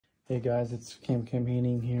Hey guys, it's Cam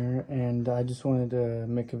Campaigning here, and I just wanted to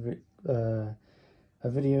make a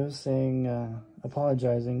video saying,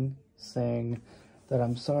 apologizing, saying that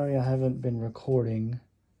I'm sorry I haven't been recording,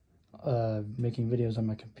 making videos on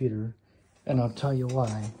my computer, and I'll tell you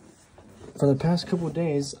why. For the past couple of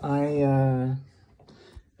days, every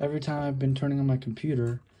time I've been turning on my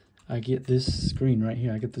computer, I get this screen right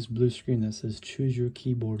here. I get this blue screen that says choose your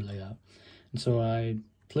keyboard layout. And so I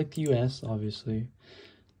clicked US, obviously.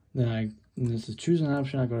 Then this is choose an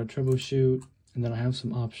option. I go to troubleshoot, and then I have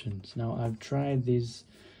some options. Now I've tried these.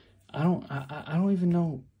 I don't even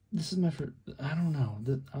know. This is my first. I don't know.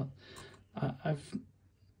 I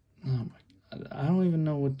don't even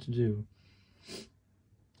know what to do.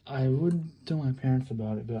 I would tell my parents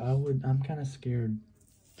about it, but I'm kind of scared.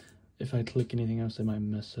 If I click anything else, I might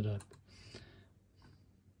mess it up.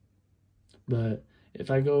 But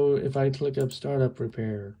if I click up startup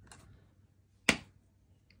repair,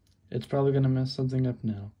 it's probably going to mess something up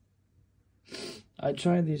now. I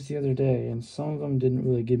tried these the other day, and some of them didn't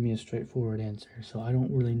really give me a straightforward answer, so I don't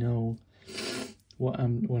really know what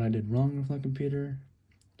I did wrong with my computer.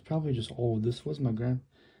 It's probably just old. This was my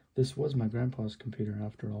grandpa's computer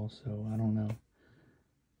after all, so I don't know.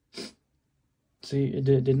 See, it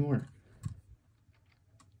didn't work.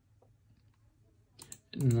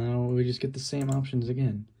 Now we just get the same options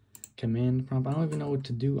again. Command prompt. I don't even know what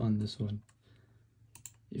to do on this one.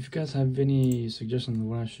 If you guys have any suggestions on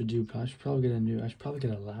what I should do, I should probably get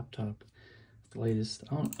a laptop, the latest.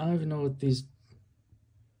 I don't even know what these.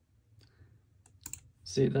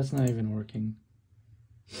 See, that's not even working.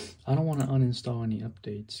 I don't want to uninstall any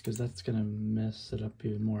updates because that's gonna mess it up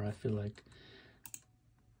even more, I feel like.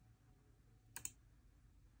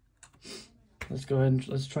 Let's go ahead and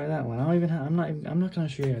let's try that one. I'm not gonna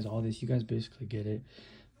show you guys all this. You guys basically get it,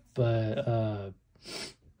 but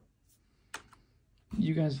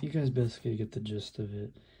you guys basically get the gist of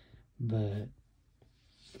it. But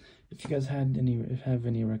if you guys have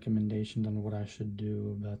any recommendations on what I should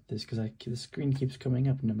do about this, because the screen keeps coming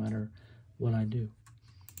up no matter what I do.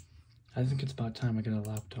 I think it's about time I get a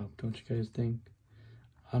laptop. Don't you guys think?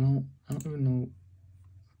 I don't even know.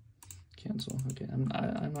 Cancel. Okay, I'm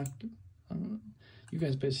not. You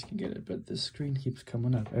guys basically get it, but this screen keeps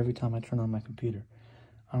coming up every time I turn on my computer.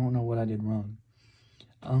 I don't know what I did wrong.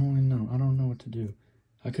 I don't know what to do.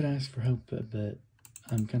 I could ask for help, but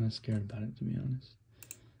I'm kind of scared about it, to be honest.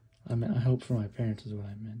 I mean, I hope for my parents is what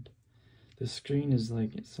I meant. The screen is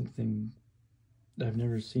like something that I've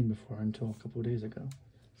never seen before until a couple of days ago.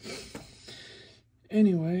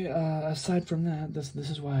 Anyway, aside from that, this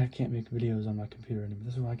is why I can't make videos on my computer anymore.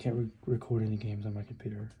 This is why I can't record any games on my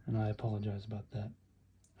computer, and I apologize about that.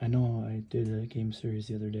 I know I did a game series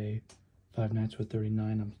the other day, Five Nights with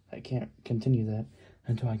 39. I can't continue that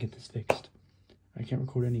until I get this fixed. I can't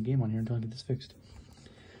record any game on here until I get this fixed.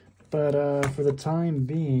 But for the time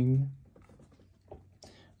being,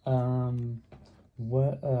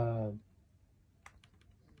 what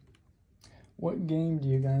game do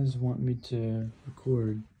you guys want me to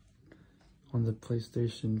record on the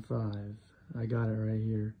PlayStation 5? I got it right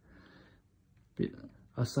here.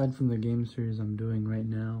 Aside from the game series I'm doing right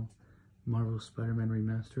now, Marvel Spider-Man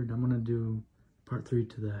Remastered, I'm gonna do part 3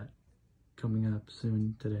 to that coming up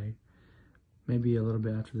soon today. Maybe a little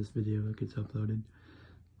bit after this video it gets uploaded.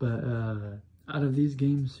 But out of these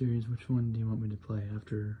game series, which one do you want me to play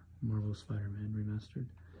after Marvel Spider-Man Remastered?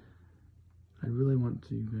 I really want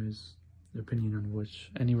you guys' opinion on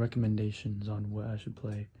any recommendations on what I should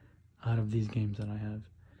play out of these games that I have.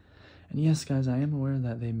 And yes, guys, I am aware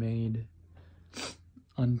that they made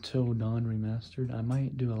Until Dawn Remastered. I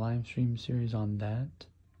might do a live stream series on that.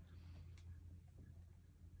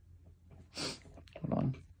 Hold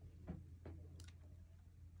on.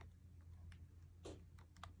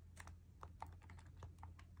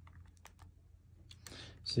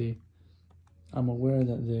 See, I'm aware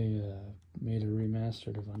that they made a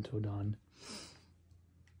remastered of Until Dawn.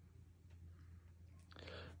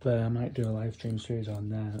 But I might do a live stream series on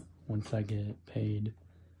that once I get paid.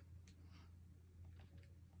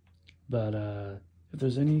 But if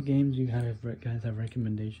there's any games you guys have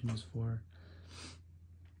recommendations for,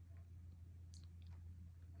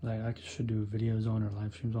 like I should do videos on or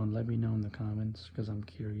live streams on, let me know in the comments, because I'm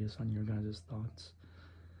curious on your guys' thoughts.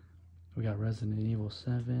 We got Resident Evil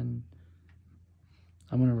 7.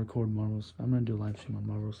 I'm gonna do a live stream on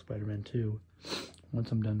Marvel Spider-Man 2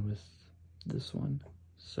 once I'm done with this one.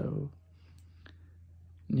 So,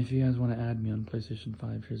 and if you guys want to add me on PlayStation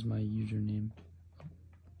 5, here's my username.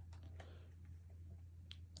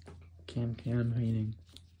 Cam Hating.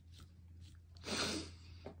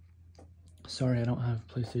 Sorry, I don't have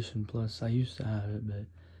PlayStation Plus. I used to have it, but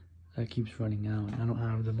that keeps running out. I don't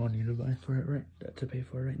have the money to pay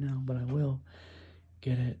for it right now, but I will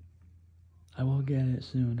get it. I will get it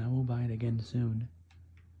soon. I will buy it again soon.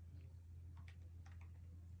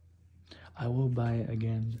 I will buy it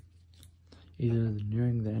again either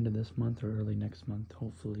during the end of this month or early next month,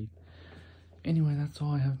 hopefully. Anyway, that's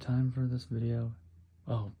all I have time for this video.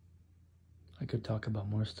 Oh, I could talk about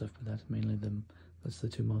more stuff, but that's mainly that's the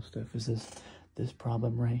two most stuff. Is this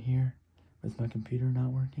problem right here with my computer not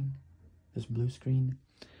working, this blue screen,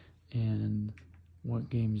 and what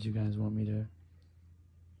games you guys want me to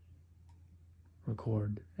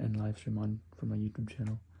record and live stream on for my YouTube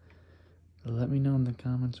channel. Let me know in the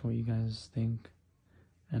comments what you guys think,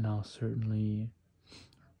 and I'll certainly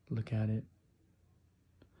look at it.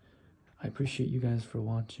 I appreciate you guys for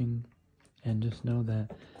watching, and just know that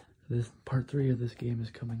this part 3 of this game is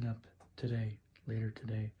coming up today, later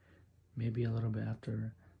today, maybe a little bit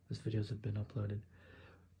after this videos have been uploaded.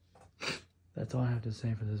 That's all I have to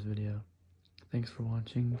say for this video. Thanks for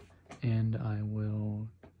watching, and I will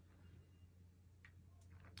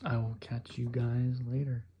catch you guys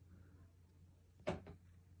later.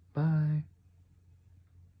 Bye.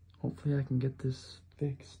 Hopefully I can get this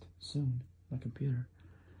fixed soon, my computer.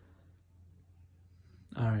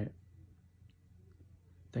 Alright.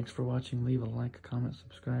 Thanks for watching. Leave a like, comment,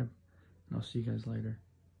 subscribe, and I'll see you guys later.